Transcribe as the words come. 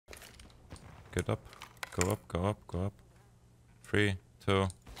Get up. Go up, go up, go up. 3, 2,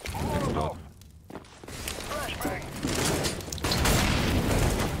 explode.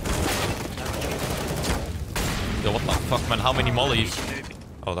 Yo, what the fuck, man? How many mollies?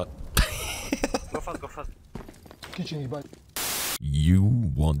 Oh, that. Go fast, go fast. You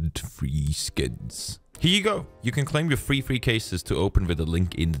want free skins. Here you go. You can claim your free cases to open with a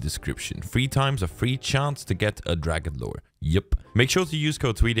link in the description. 3 times a free chance to get a dragon lore. Yep. Make sure to use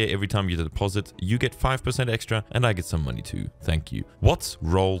code Mrtweeday every time you deposit. You get 5% extra and I get some money too. Thank you. What's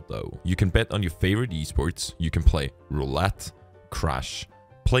roll though? You can bet on your favorite esports. You can play roulette, crash,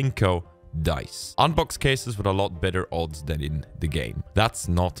 plinko, dice. Unbox cases with a lot better odds than in the game. That's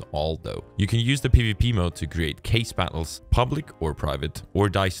not all though. You can use the PvP mode to create case battles, public or private, or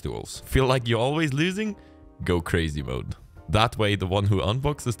dice duels. Feel like you're always losing? Go crazy mode. That way the one who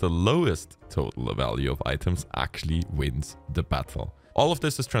unboxes the lowest total value of items actually wins the battle. All of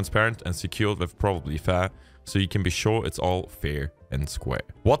this is transparent and secured with probably fair, so you can be sure it's all fair and square.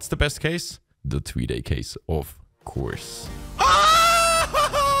 What's the best case? The Mrtweeday case, of course.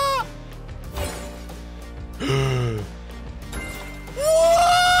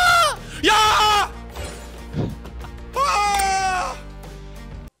 Yeah!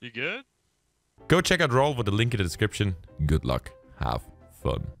 You good? Go check out Roll with the link in the description. Good luck. Have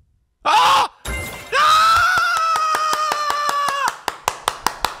fun. Ah! Ah!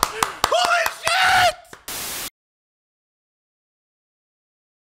 Holy shit!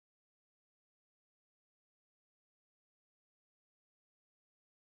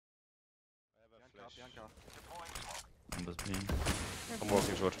 I'm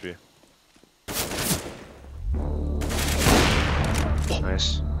walking towards B.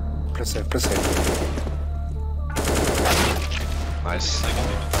 Nice. Press safe, press safe. Nice.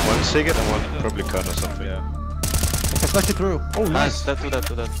 One Sigurd and one probably Khan or something. Yeah. I can flash it through. Oh, nice. Do that.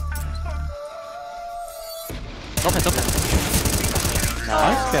 Stop it.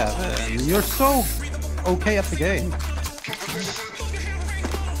 Nice, Kevin. You're so okay at the game.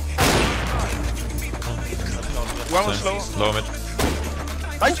 One was slow. Slow mid.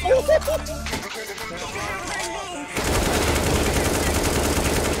 Nice! No,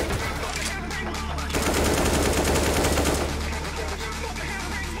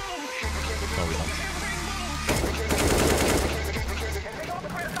 we don't.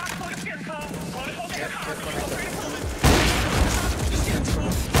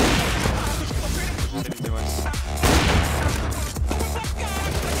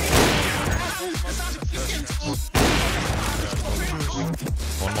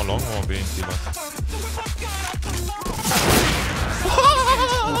 One more long, or B, see that.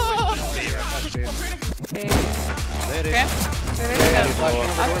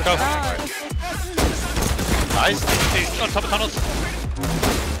 Go. Nice. On top of tunnels.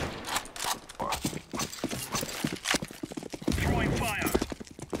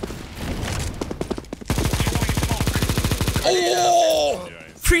 Oh!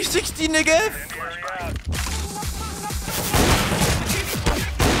 360 nigga!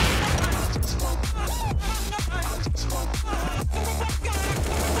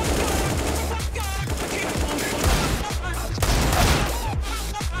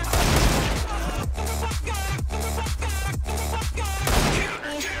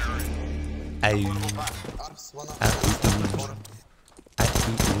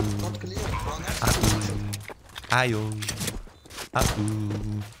 Ayo.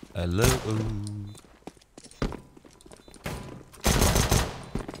 Hello.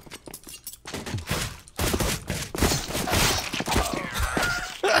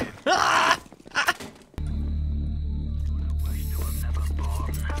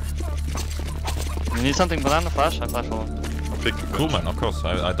 You need something banana flash? I flash all. Pick. Cool man, of course.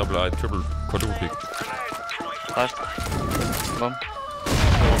 I triple, quadruple pick. Flash. Boom.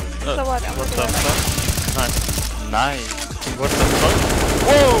 So what? What's up? Nice. What's up?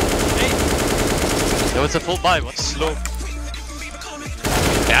 Whoa! Hey! Yo, it's a full buy. What's slow?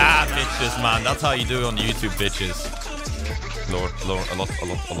 Yeah, bitches, man. That's how you do it on YouTube, bitches. Lower, a lot.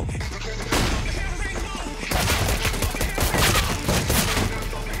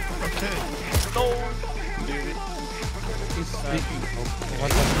 Okay. No.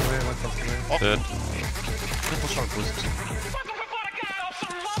 Dead. Triple short boost.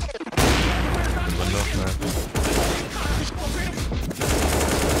 Window.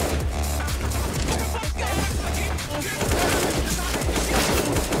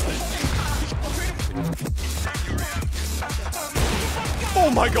 Oh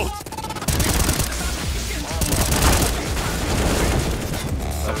my god!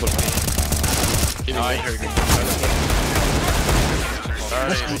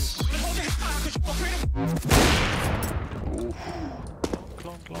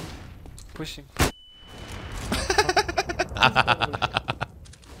 Clone. Pushing.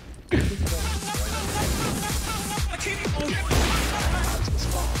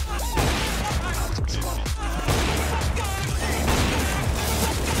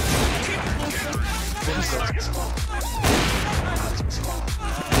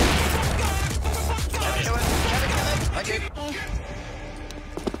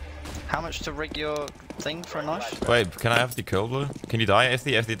 How much to rig your thing for a knife? Wait, can I have the kill blue? Can you die?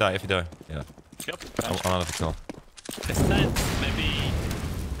 FD die. Yeah. Yep. I'll have the kill. This time, maybe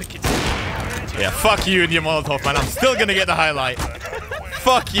the kids. Yeah, fuck you and your Molotov, man. I'm still gonna get the highlight.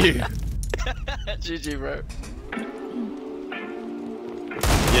 Fuck you. GG, bro.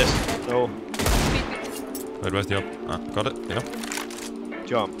 Yes. No. Wait, where's the up? Ah, got it. Yep.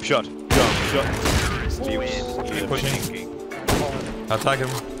 Jump. Shot. Keep pushing. Attack him.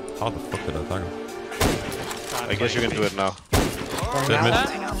 How the fuck did I attack him? I guess you can do it now. Dead mid.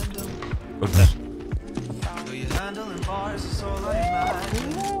 Oops.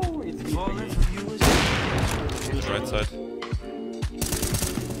 Right side.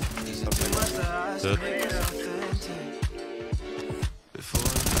 Dead.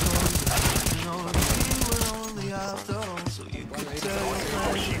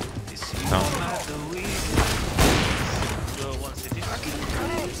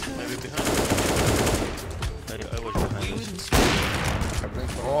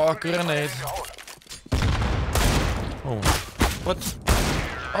 Oh, grenade. Oh, what?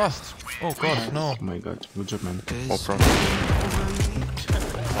 Oh god, no. Oh my god, good job, man. All from.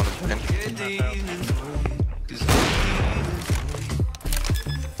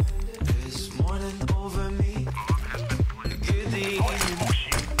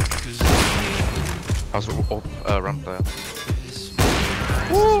 Also, ramp there.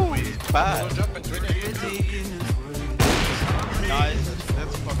 Woo! Bad. Nice.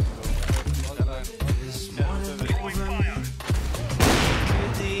 That's fucking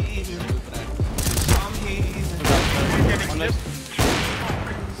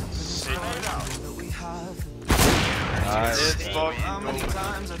How many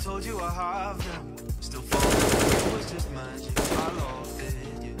times I told you I have them? Still falling, it was just magic. I loved it,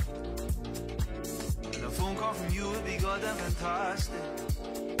 yeah. And a phone call from you would be goddamn fantastic.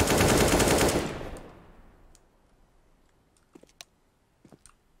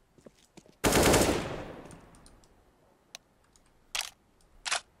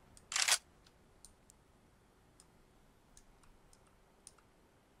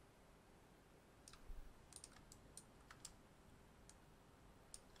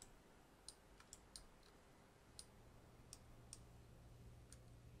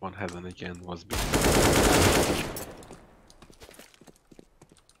 One heaven again was big.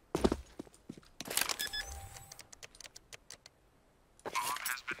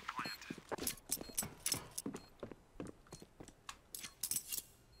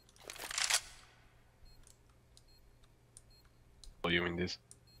 Oh, you mean this?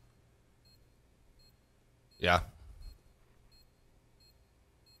 Yeah.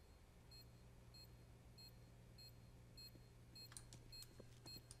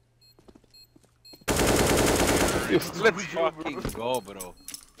 Let's fucking go, bro.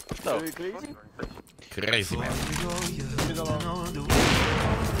 No. Crazy, man.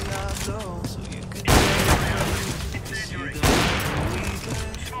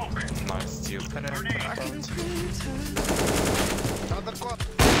 Nice steal.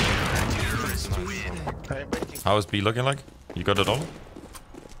 How is B looking like? You got it all?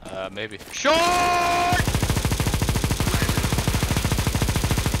 Maybe. Shot!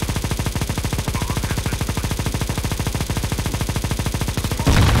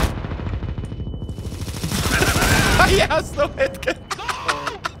 Yes, no hit.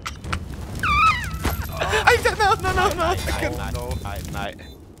 I said no.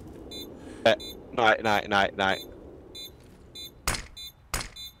 Night.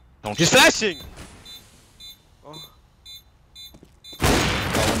 He's flashing! Oh.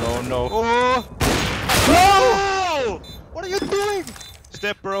 No. Oh! No! What are you doing?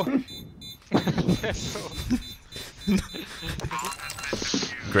 Step, bro.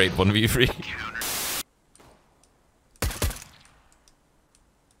 Great 1v3.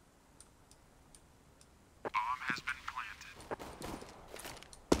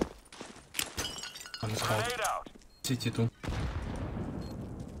 City tu.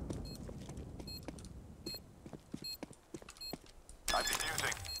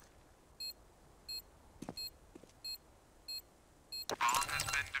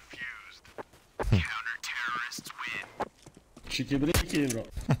 Counter-terrorists win. Cheeky breaky, bro.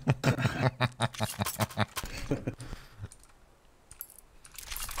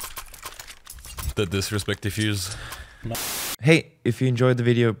 The disrespect diffuse. Hey, if you enjoyed the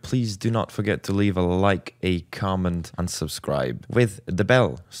video, please do not forget to leave a like, a comment, and subscribe with the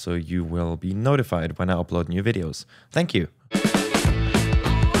bell so you will be notified when I upload new videos. Thank you.